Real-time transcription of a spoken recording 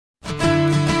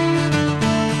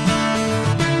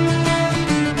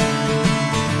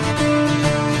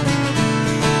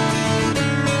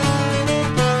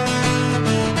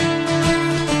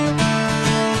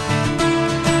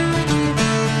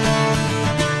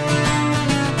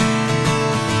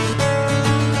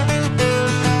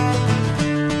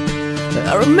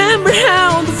remember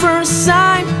how the first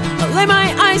time I laid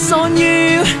my eyes on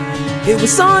you, it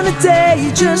was on a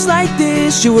day just like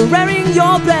this. You were wearing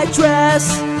your black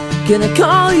dress. Can I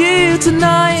call you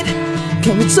tonight?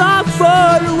 Can we talk for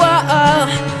a while?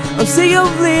 I'm sick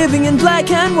of living in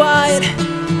black and white.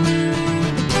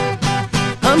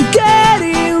 I'm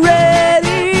getting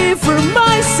ready for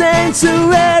my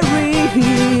sanctuary.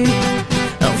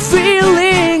 I'm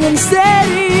feeling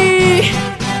unsteady.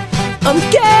 I'm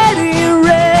getting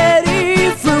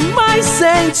ready for my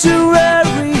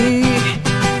sanctuary.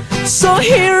 So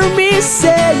hear me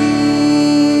say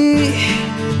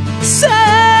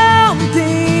something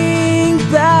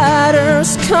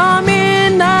better's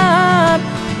coming up.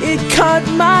 It caught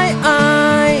my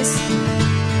eyes.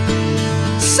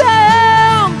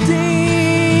 Something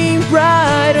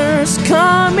brighter's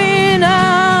coming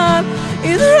up.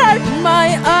 It hurt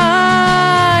my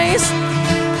eyes.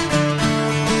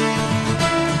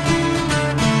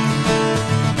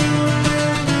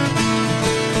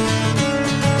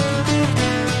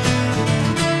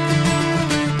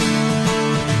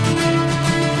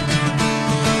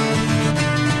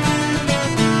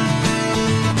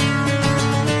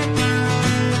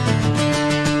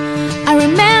 I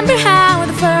remember how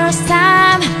the first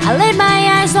time I laid my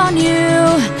eyes on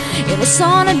you, it was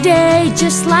on a day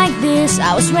just like this.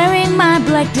 I was wearing my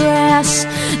black dress.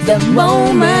 The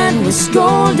moment was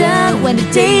golden when the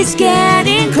day's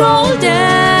getting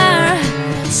colder.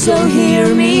 So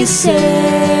hear me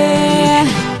say,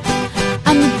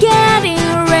 I'm getting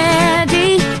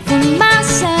ready for my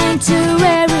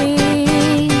sanctuary.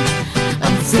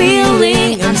 I'm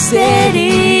feeling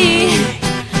unsteady.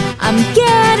 I'm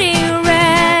getting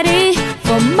ready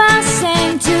for my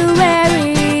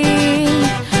sanctuary.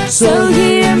 So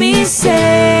hear me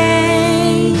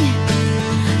say,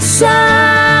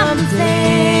 something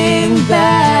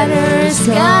better's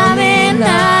coming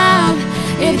up.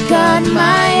 It caught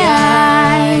my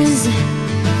eyes.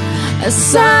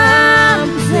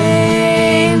 Something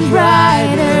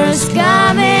brighter's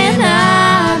coming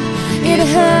up. It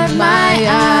hurt my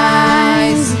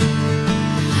eyes.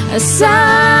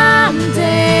 Something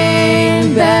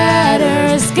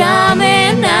better's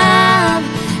coming up.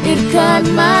 It caught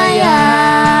my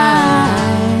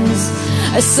eyes.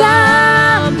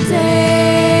 Something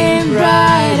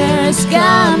brighter's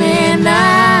coming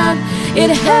up. It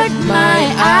hurt my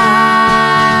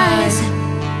eyes.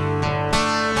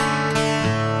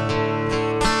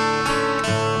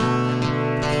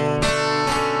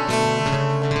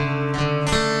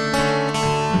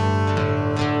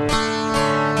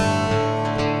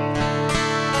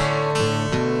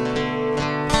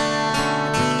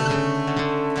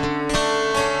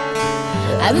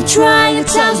 I've been trying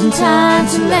 1,000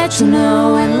 times to let you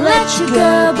know and let you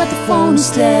go, but the phone is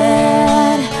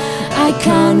dead. I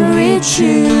can't reach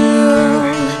you.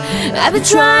 I've been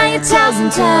trying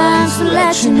 1,000 times to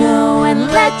let you know and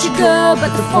let you go,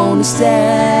 but the phone is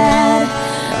dead.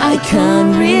 I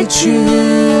can't reach you.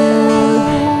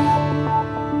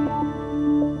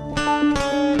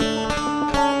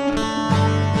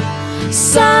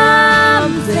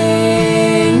 Something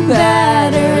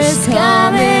better is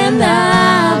coming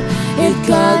up. It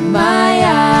caught my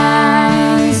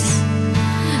eyes.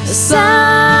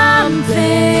 Something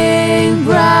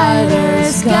brighter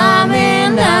is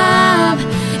coming up.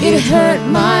 It hurt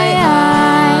my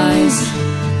eyes.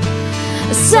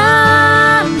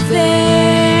 Something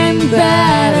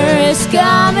better is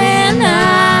coming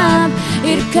up.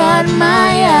 It caught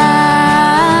my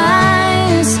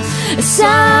eyes.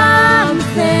 Something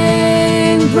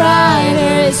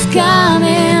brighter is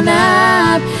coming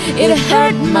up. It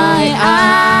hurt my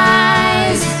eyes.